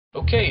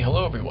Okay,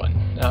 hello everyone.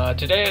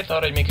 Today I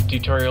thought I'd make a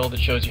tutorial that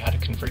shows you how to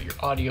convert your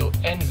audio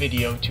and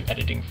video to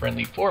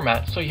editing-friendly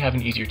format so you have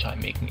an easier time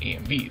making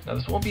AMVs. Now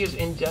this won't be as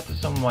in-depth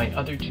as some of my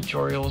other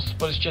tutorials,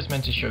 but it's just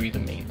meant to show you the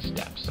main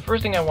steps. The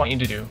first thing I want you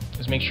to do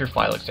is make sure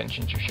file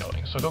extensions are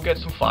showing. So go get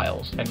some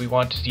files, and we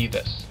want to see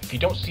this. If you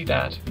don't see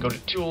that, go to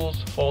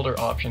Tools, Folder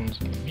Options,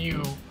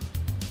 View,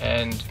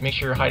 and make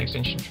sure hide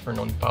extensions for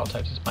known file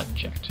types is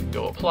unchecked.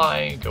 Go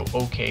apply, go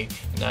OK,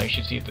 and now you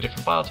should see the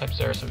different file types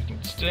there so we can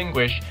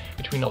distinguish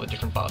between all the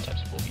different file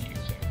types we'll be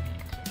using.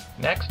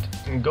 Next,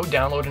 go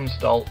download and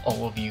install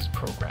all of these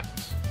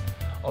programs.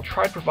 I'll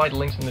try to provide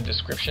links in the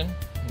description,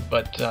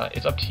 but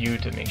it's up to you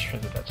to make sure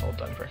that that's all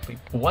done correctly.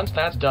 Once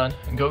that's done,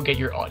 go get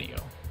your audio.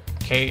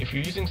 Okay, if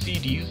you're using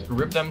CDs,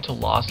 rip them to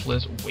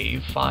lossless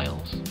WAV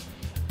files,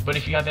 but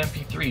if you have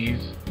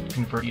MP3s,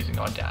 convert using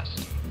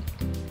Audacity.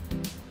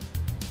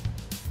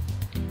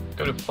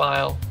 Go to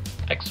File,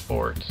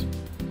 Export,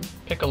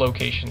 pick a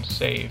location,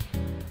 save,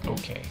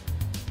 OK.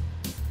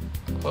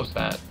 Close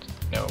that.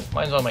 No,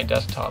 mine's on my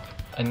desktop.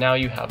 And now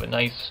you have a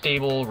nice,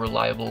 stable,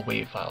 reliable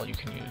WAV file you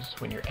can use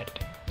when you're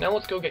editing. Now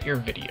let's go get your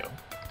video.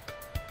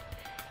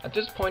 At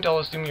this point, I'll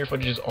assume your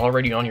footage is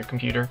already on your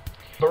computer,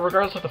 but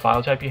regardless of the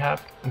file type you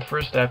have, the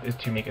first step is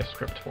to make a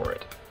script for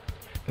it.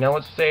 Now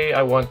let's say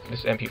I want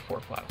this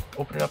MP4 file.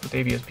 Open it up with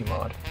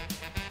AVSPmod.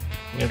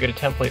 You'll get a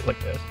template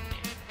like this.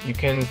 You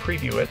can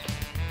preview it.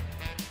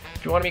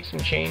 If you want to make some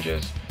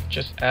changes,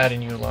 just add a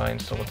new line,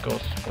 so let's go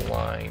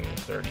spline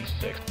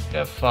 36,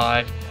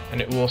 F5,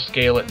 and it will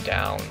scale it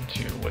down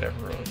to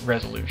whatever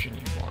resolution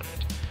you want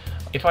it.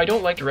 If I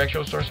don't like direct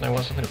show source and I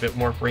want something a bit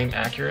more frame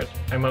accurate,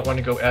 I might want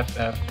to go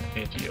FF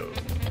video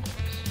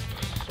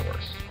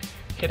source.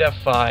 Hit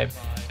F5,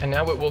 and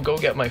now it will go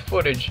get my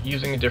footage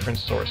using a different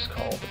source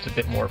call that's a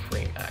bit more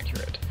frame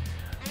accurate.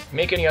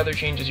 Make any other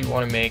changes you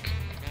want to make,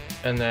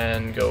 and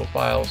then go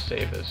File,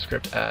 Save the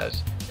script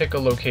as, pick a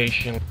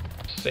location,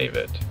 save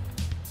it,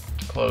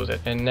 close it,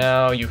 and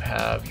now you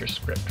have your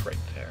script right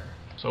there.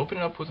 So open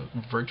it up with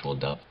Virtual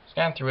Dub,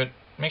 scan through it,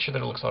 make sure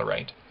that it looks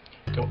alright.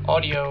 Go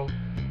Audio,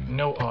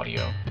 No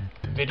Audio,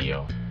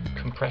 Video,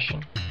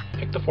 Compression,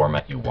 pick the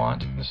format you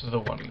want. This is the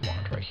one we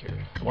want right here,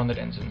 the one that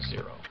ends in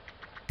 0.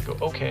 Go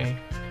OK,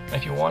 and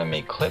if you want to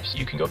make clips,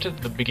 you can go to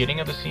the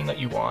beginning of the scene that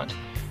you want,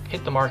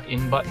 hit the Mark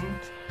In button,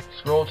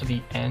 scroll to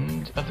the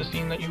end of the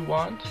scene that you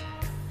want,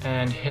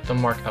 and hit the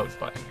Mark Out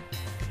button.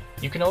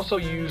 You can also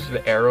use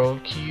the arrow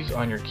keys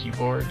on your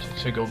keyboard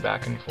to go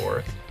back and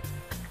forth.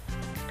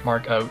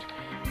 Mark out,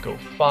 go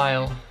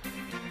File,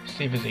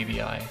 Save as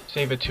AVI,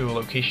 save it to a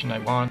location I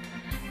want,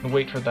 and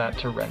wait for that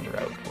to render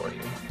out for you.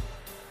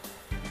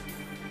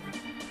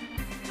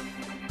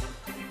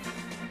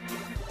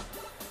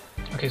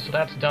 Okay, so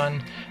that's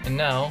done, and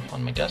now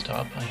on my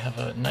desktop I have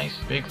a nice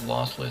big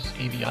lossless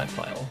AVI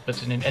file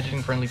that's in an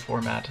editing-friendly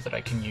format that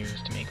I can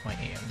use to make my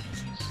AMVs.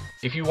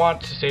 If you want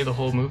to save the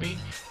whole movie,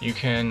 you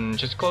can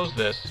just close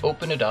this,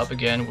 open it up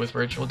again with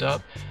Virtual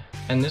Dub,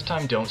 and this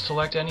time don't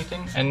select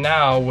anything. And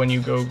now when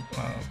you go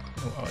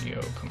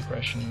audio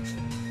compression,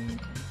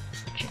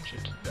 change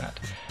it to that,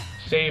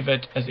 save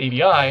it as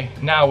AVI,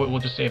 now it will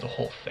just save the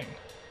whole thing.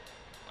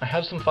 I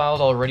have some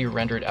files already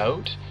rendered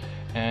out,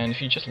 and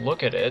if you just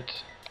look at it,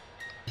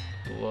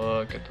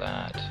 look at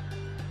that.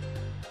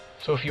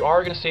 So if you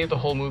are going to save the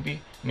whole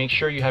movie, make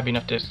sure you have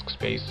enough disk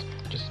space.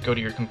 Just go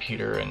to your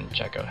computer and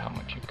check out how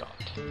much you've got.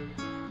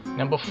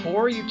 Now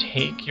before you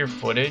take your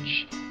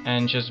footage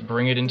and just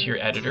bring it into your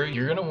editor,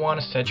 you're going to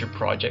want to set your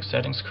project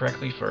settings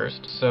correctly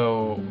first.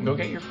 So go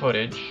get your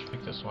footage,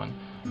 like this one,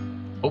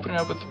 open it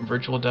up with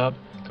Virtual Dub,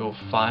 go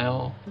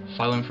File,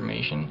 File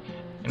Information,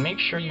 and make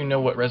sure you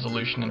know what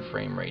resolution and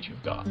frame rate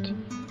you've got.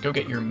 Go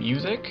get your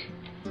music,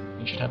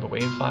 you should have a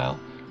WAV file.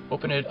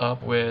 Open it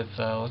up with,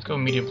 let's go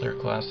Media Player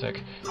Classic.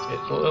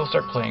 It'll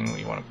start playing when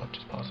you want to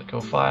just pause it.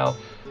 Go File,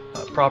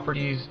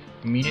 Properties,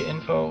 Media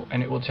Info,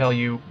 and it will tell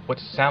you what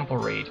sample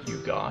rate you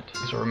got.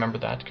 So remember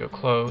that, go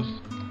Close.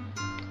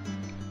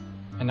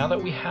 And now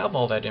that we have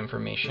all that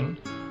information,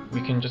 we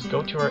can just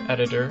go to our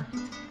editor,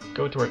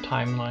 go to our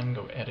timeline,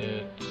 go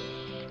Edit,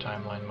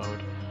 Timeline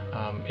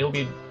Mode. It'll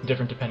be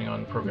different depending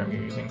on the program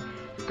you're using.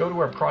 Go to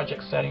our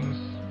project settings,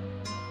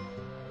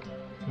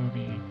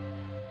 Movie,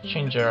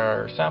 change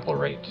our sample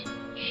rate,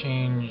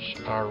 change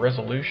our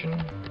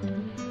resolution,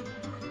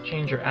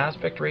 change your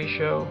aspect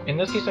ratio. In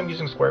this case I'm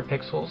using square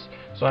pixels,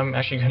 so I'm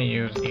actually going to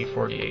use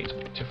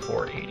 848 to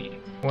 480.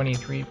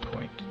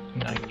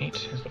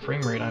 23.98 is the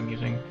frame rate I'm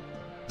using.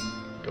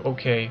 Go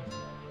OK.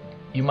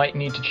 You might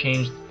need to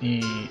change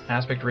the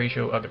aspect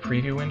ratio of the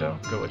preview window.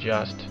 Go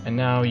Adjust. And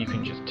now you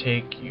can just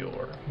take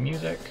your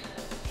music,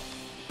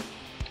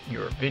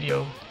 your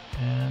video,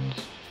 and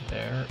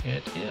there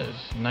it is.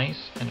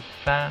 Nice and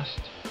fast,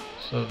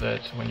 so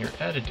that when you're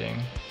editing,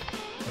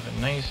 you have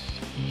a nice,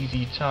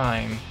 easy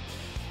time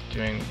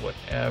doing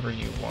whatever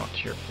you want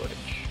to your footage.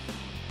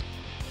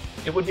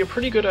 It would be a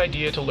pretty good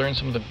idea to learn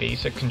some of the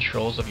basic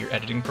controls of your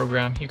editing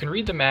program. You can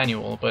read the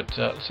manual, but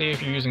say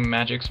if you're using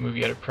Magic's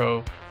Movie Edit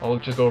Pro, I'll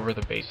just go over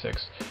the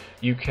basics.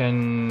 You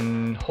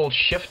can hold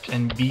Shift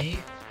and B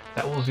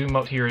That will zoom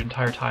out to your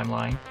entire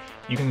timeline.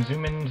 You can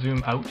zoom in and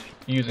zoom out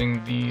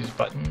using these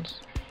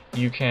buttons.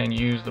 You can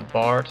use the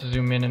bar to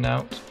zoom in and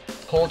out.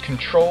 Hold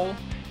Control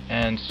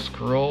and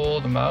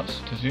scroll the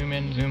mouse to zoom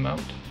in, zoom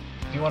out.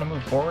 If you want to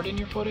move forward in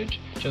your footage,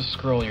 just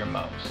scroll your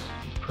mouse.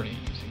 It's pretty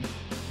easy.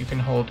 You can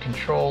hold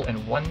Control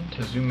and 1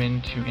 to zoom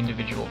into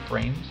individual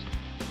frames.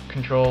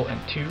 Control and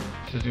 2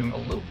 to zoom a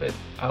little bit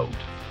out.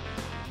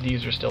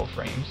 These are still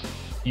frames.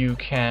 You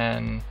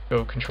can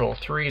go Control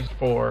 3,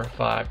 4,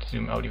 5 to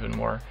zoom out even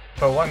more.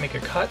 If I want to make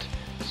a cut,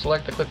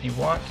 select the clip you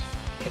want,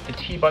 hit the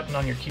T button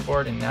on your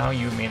keyboard, and now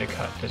you've made a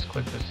cut. This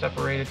clip is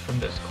separated from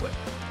this clip.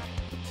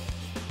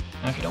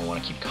 Now if you don't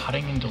want to keep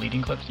cutting and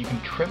deleting clips, you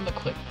can trim the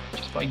clip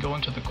just by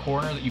going to the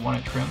corner that you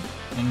want to trim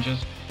and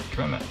just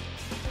trim it.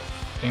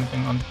 Same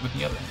thing with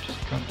the other, just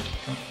trim it,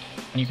 trim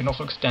it. And you can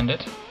also extend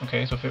it,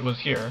 okay, so if it was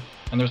here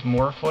and there's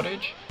more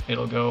footage,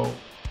 it'll go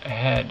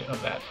ahead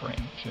of that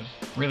frame, which is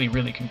really,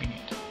 really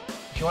convenient.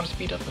 If you want to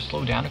speed up or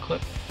slow down a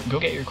clip, go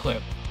get your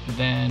clip,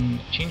 then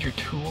change your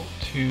tool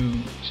to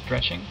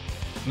stretching.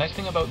 The nice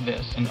thing about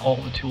this and all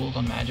the tools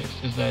on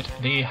Magix is that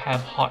they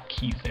have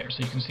hotkeys there,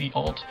 so you can see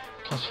Alt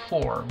plus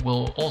 4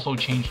 will also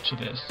change to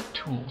this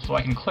tool, so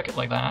I can click it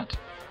like that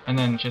and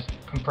then just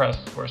compress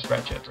or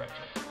stretch it,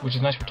 which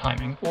is nice for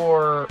timing.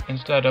 Or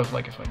instead of,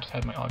 like, if I just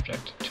had my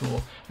object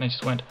tool and I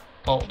just went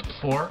Alt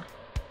 4,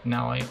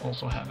 now I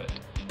also have it.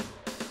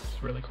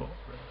 It's really cool.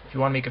 If you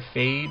want to make a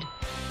fade,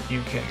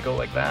 you can go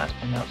like that,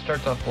 and now it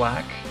starts off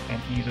black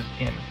and eases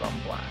in from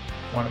black.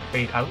 If you want to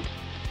fade out,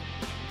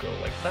 go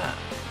like that.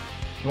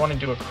 If you want to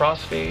do a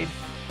crossfade,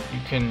 you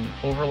can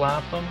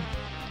overlap them,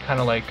 kind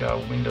of like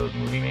Windows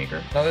Movie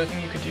Maker. Another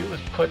thing you could do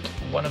is put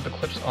one of the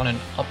clips on an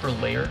upper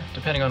layer,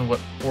 depending on what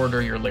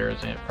order your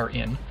layers are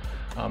in.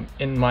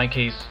 In my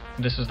case,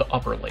 this is the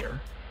upper layer.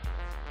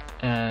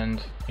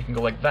 And you can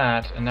go like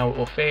that, and now it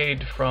will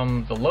fade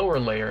from the lower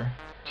layer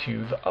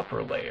to the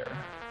upper layer.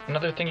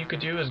 Another thing you could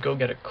do is go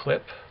get a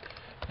clip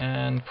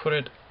and put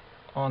it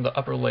on the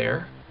upper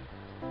layer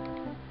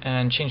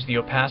and change the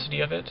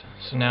opacity of it.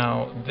 So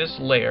now this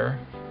layer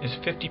is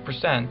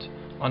 50%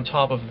 on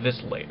top of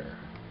this layer.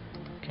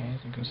 Okay,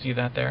 so you can see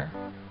that there.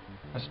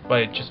 That's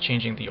by just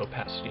changing the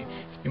opacity.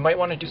 You might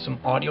want to do some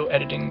audio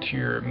editing to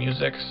your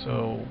music,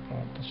 so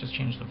let's just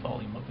change the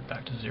volume of it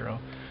back to 0.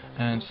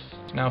 And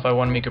now if I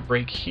want to make a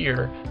break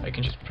here, I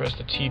can just press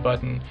the T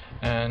button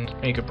and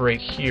make a break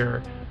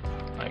here.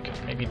 I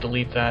can maybe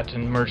delete that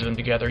and merge them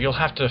together. You'll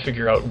have to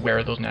figure out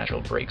where those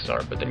natural breaks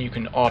are, but then you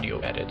can audio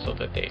edit so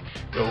that they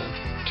go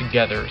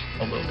together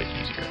a little bit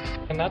easier.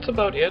 And that's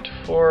about it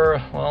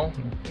for, well,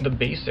 the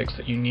basics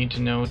that you need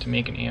to know to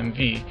make an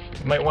AMV.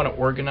 You might want to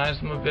organize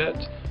them a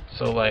bit.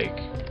 So like,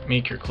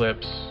 make your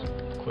clips,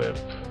 clip,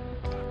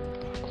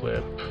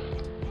 clip,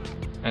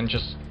 and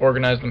just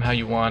organize them how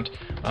you want.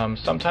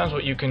 Sometimes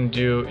what you can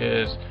do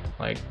is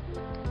like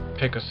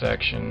pick a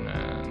section,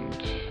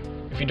 and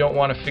if you don't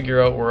want to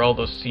figure out where all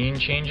those scene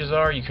changes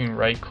are, you can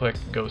right click,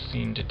 go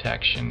scene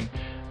detection,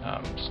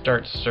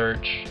 start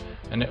search,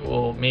 and it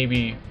will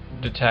maybe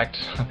detect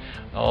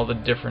all the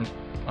different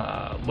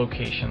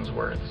locations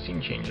where the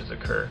scene changes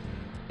occur.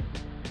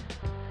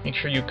 Make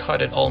sure you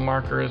cut at all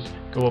markers,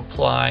 go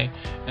apply,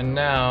 and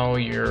now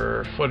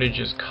your footage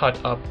is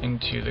cut up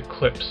into the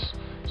clips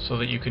so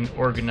that you can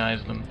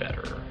organize them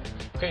better.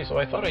 Okay, so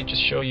I thought I'd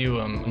just show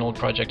you an old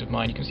project of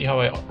mine. You can see how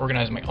I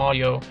organize my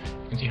audio,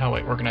 you can see how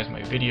I organize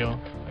my video.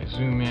 I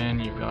zoom in,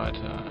 you've got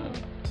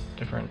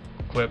different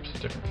clips,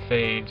 different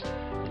fades.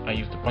 I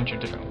used a bunch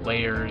of different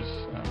layers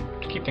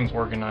to keep things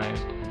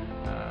organized.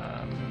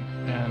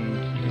 And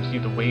you can see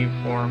the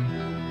waveform,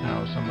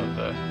 how some of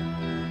the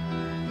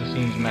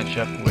scenes match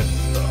up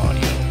with the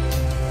audio.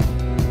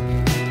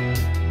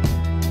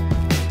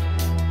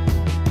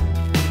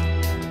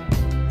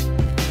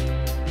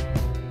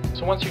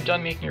 So once you're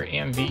done making your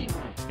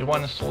AMV, you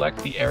want to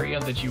select the area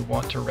that you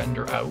want to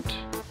render out,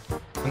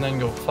 and then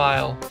go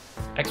File,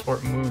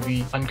 Export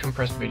Movie,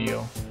 Uncompressed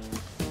Video.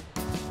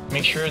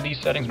 Make sure these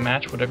settings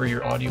match whatever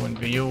your audio and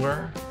video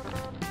were.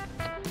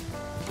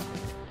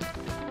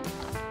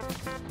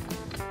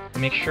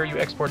 Make sure you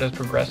export as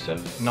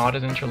progressive, not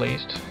as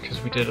interlaced, because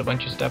we did a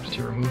bunch of steps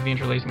to remove the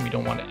interlacing. We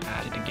don't want to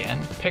add it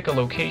again. Pick a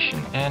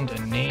location and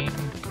a name.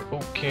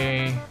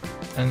 OK.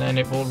 And then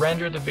it will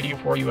render the video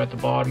for you at the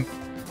bottom.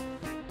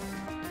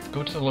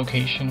 Go to the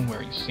location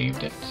where you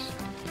saved it.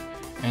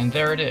 And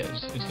there it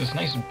is. It's this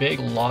nice big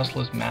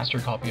lossless master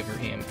copy of your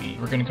AMV.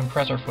 We're going to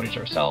compress our footage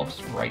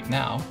ourselves right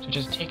now. So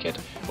just take it,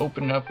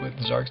 open it up with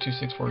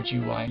Zarx264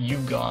 GUI.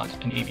 You've got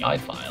an AVI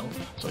file,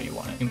 so you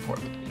want to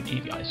import with an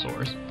AVI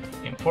source.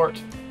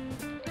 Import.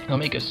 It'll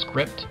make a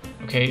script.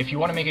 Okay, if you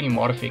want to make any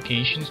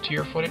modifications to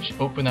your footage,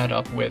 open that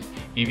up with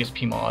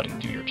AVSPmod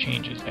and do your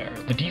changes there.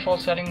 The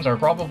default settings are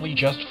probably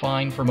just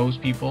fine for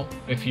most people.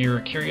 If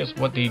you're curious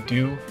what they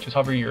do, just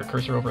hover your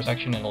cursor over a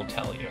section and it'll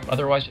tell you.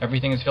 Otherwise,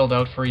 everything is filled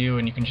out for you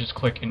and you can just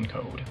click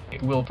encode.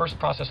 It will first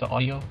process the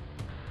audio.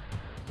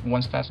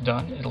 Once that's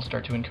done, it'll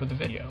start to encode the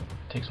video.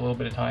 It takes a little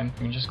bit of time.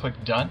 You can just click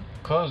done,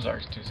 close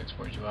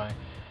Zarx264 GUI,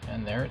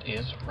 And there it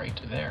is right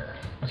there.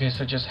 Okay,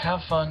 so just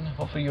have fun.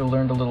 Hopefully you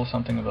learned a little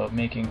something about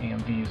making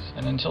AMVs.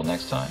 And until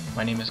next time,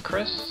 my name is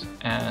Chris,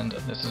 and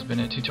this has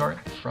been a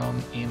tutorial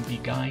from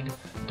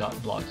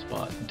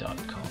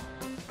AMVGuide.blogspot.com.